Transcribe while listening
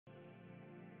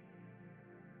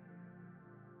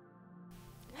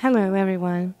Hello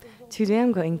everyone! Today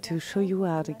I'm going to show you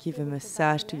how to give a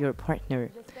massage to your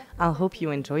partner. I hope you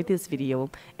enjoyed this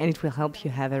video and it will help you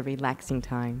have a relaxing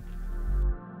time.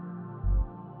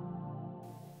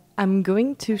 I'm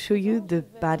going to show you the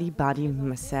body-body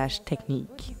massage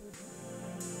technique.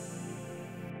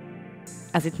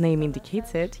 As its name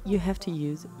indicates it, you have to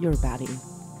use your body.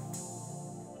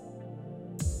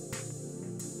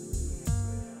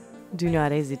 Do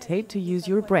not hesitate to use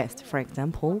your breast, for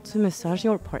example, to massage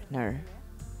your partner.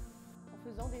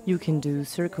 You can do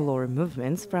circular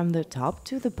movements from the top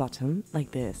to the bottom,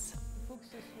 like this.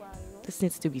 This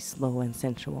needs to be slow and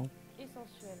sensual.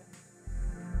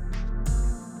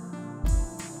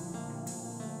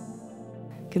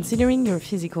 Considering your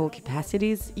physical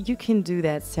capacities, you can do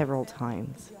that several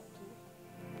times.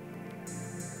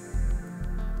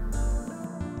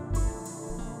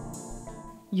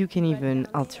 You can even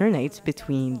alternate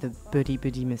between the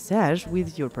body-body massage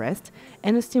with your breast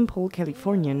and a simple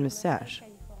Californian massage.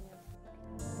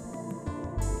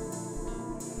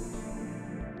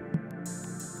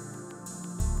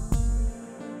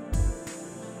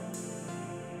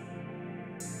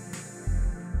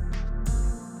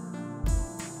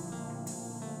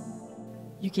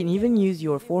 You can even use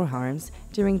your forearms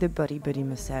during the body-body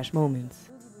massage moments.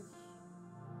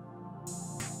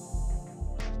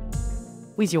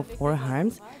 With your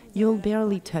forearms, you'll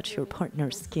barely touch your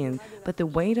partner's skin, but the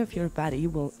weight of your body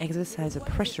will exercise a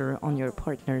pressure on your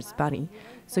partner's body,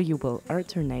 so you will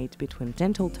alternate between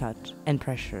gentle touch and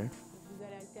pressure.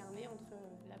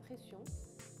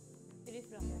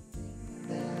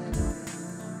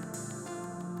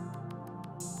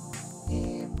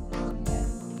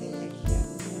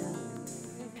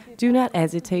 Do not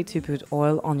hesitate to put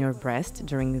oil on your breast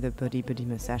during the body-body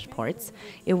massage parts.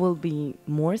 It will be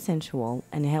more sensual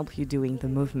and help you doing the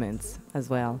movements as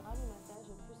well.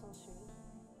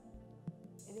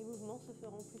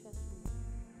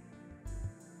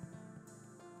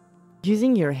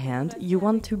 Using your hand, you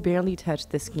want to barely touch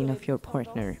the skin of your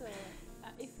partner.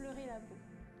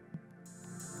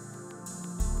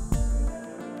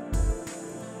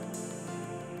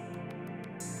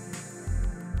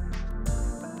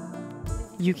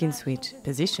 You can switch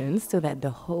positions so that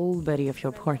the whole body of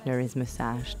your partner is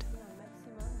massaged.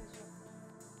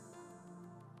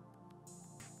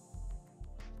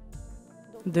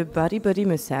 The body-body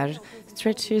massage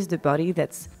stretches the body,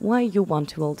 that's why you want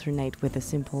to alternate with a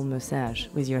simple massage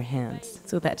with your hands,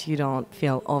 so that you don't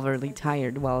feel overly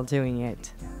tired while doing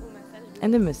it.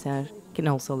 And the massage can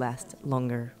also last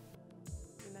longer.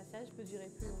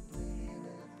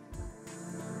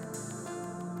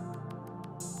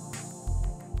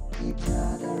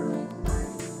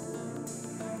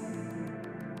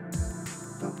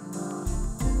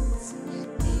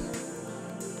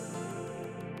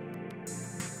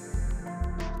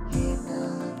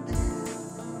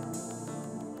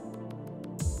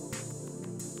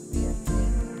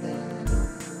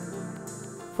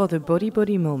 For the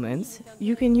body-body moments,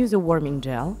 you can use a warming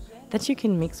gel that you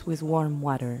can mix with warm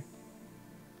water.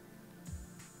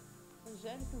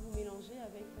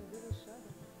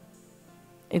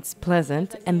 It's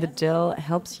pleasant and the gel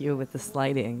helps you with the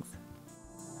slidings.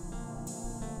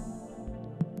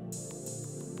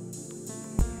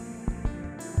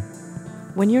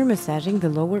 When you're massaging the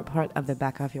lower part of the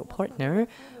back of your partner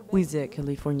with the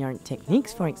Californian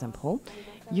techniques, for example,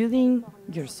 using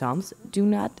your thumbs, do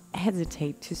not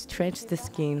hesitate to stretch the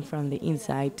skin from the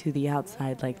inside to the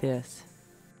outside like this.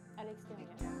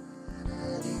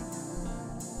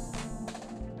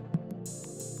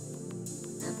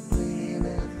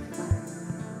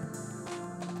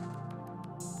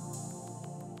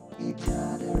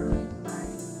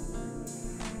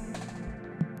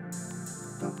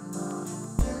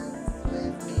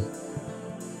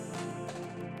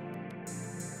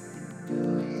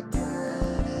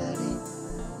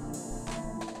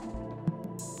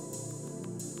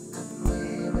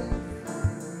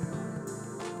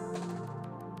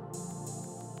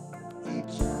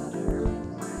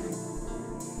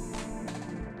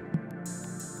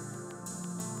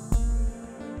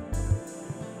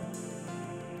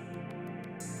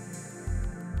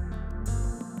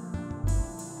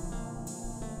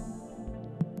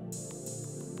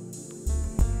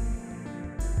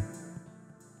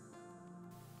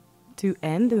 To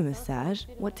end the massage,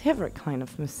 whatever kind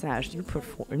of massage you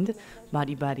performed,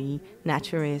 body-body,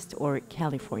 naturist or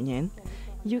Californian,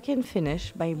 you can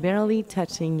finish by barely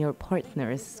touching your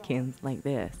partner's skin like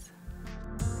this.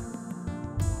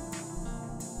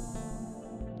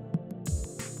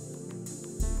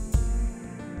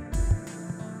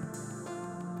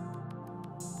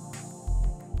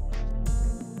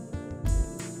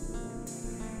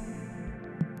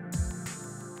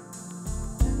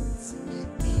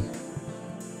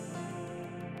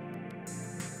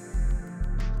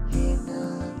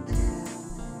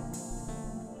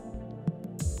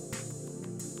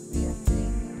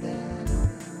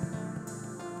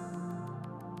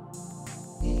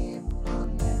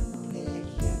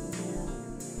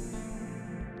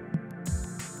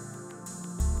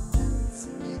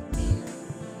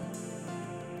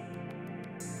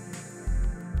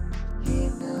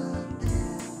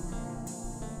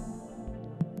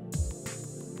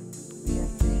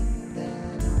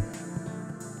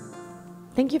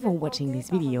 Thank you for watching this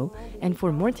video, and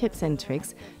for more tips and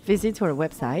tricks, visit our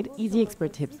website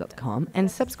easyexperttips.com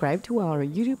and subscribe to our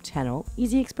YouTube channel,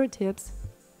 Easy Expert Tips.